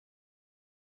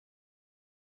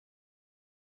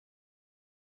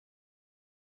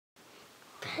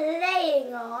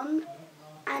playing on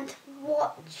and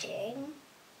watching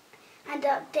and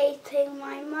updating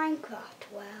my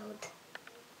Minecraft world.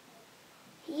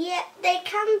 Yet they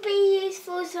can be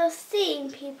useful for seeing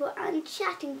people and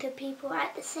chatting to people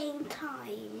at the same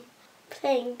time.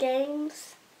 Playing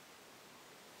games.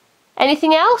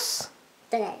 Anything else?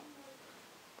 Dunno.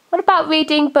 What about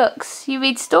reading books? You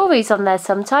read stories on there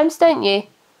sometimes, don't you?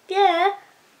 Yeah.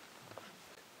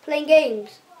 Playing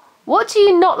games. What do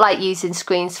you not like using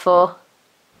screens for?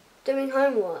 Doing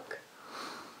homework.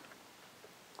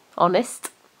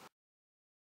 Honest.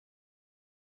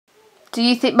 Do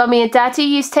you think Mummy and Daddy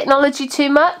use technology too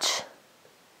much?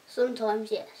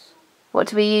 Sometimes, yes. What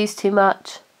do we use too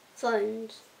much?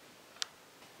 Phones.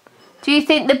 Do you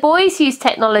think the boys use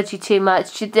technology too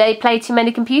much? Do they play too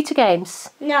many computer games?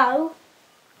 No.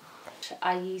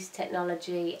 I use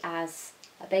technology as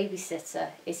a babysitter.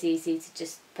 It's easy to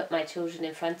just put my children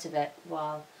in front of it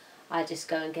while I just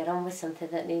go and get on with something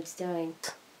that needs doing.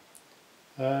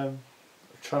 I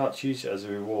try not to use it as a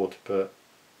reward, but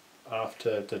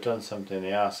after they've done something,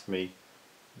 they ask me,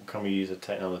 can we use a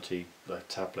technology like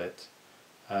tablet?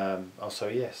 I'll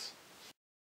say yes.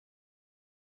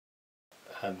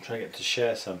 Trying to get to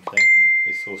share something,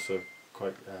 it's also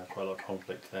quite a lot of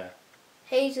conflict there.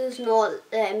 Hazel's not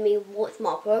letting me watch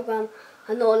my program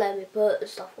and not letting me put the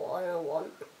stuff what I don't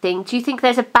want. Do you think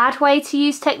there's a bad way to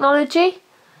use technology?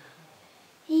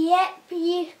 Yep,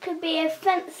 you could be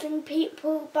offending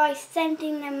people by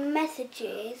sending them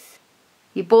messages.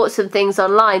 You bought some things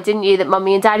online, didn't you, that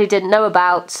Mummy and Daddy didn't know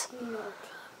about? Naughty.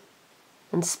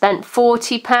 And spent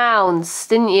 £40,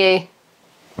 didn't you?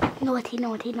 Naughty,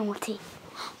 naughty, naughty.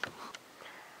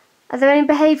 Are there any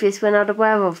behaviours we're not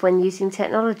aware of when using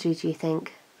technology, do you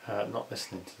think? Not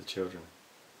listening to the children.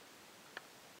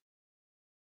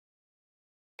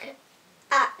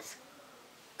 At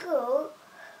school,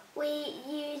 we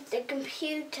used a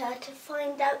computer to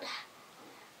find out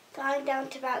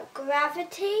about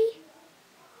gravity,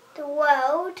 the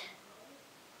world,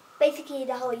 basically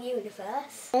the whole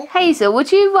universe. Hazel,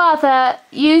 would you rather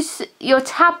use your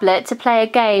tablet to play a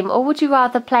game or would you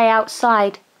rather play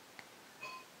outside?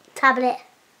 Tablet.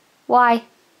 Why?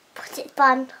 Because it's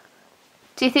fun.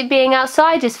 Do you think being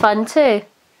outside is fun too?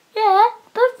 Yeah,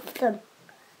 both of them.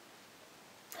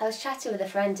 I was chatting with a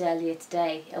friend earlier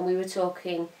today and we were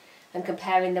talking and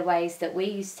comparing the ways that we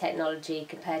use technology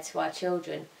compared to our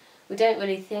children. We don't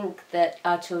really think that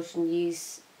our children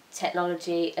use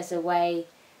technology as a way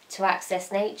to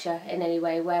access nature in any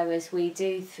way, whereas we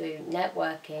do through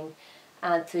networking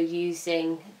and through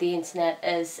using the internet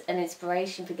as an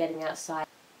inspiration for getting outside.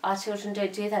 Our children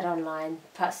don't do that online.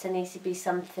 Perhaps there needs to be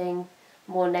something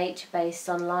more nature-based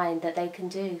online that they can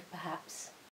do, perhaps.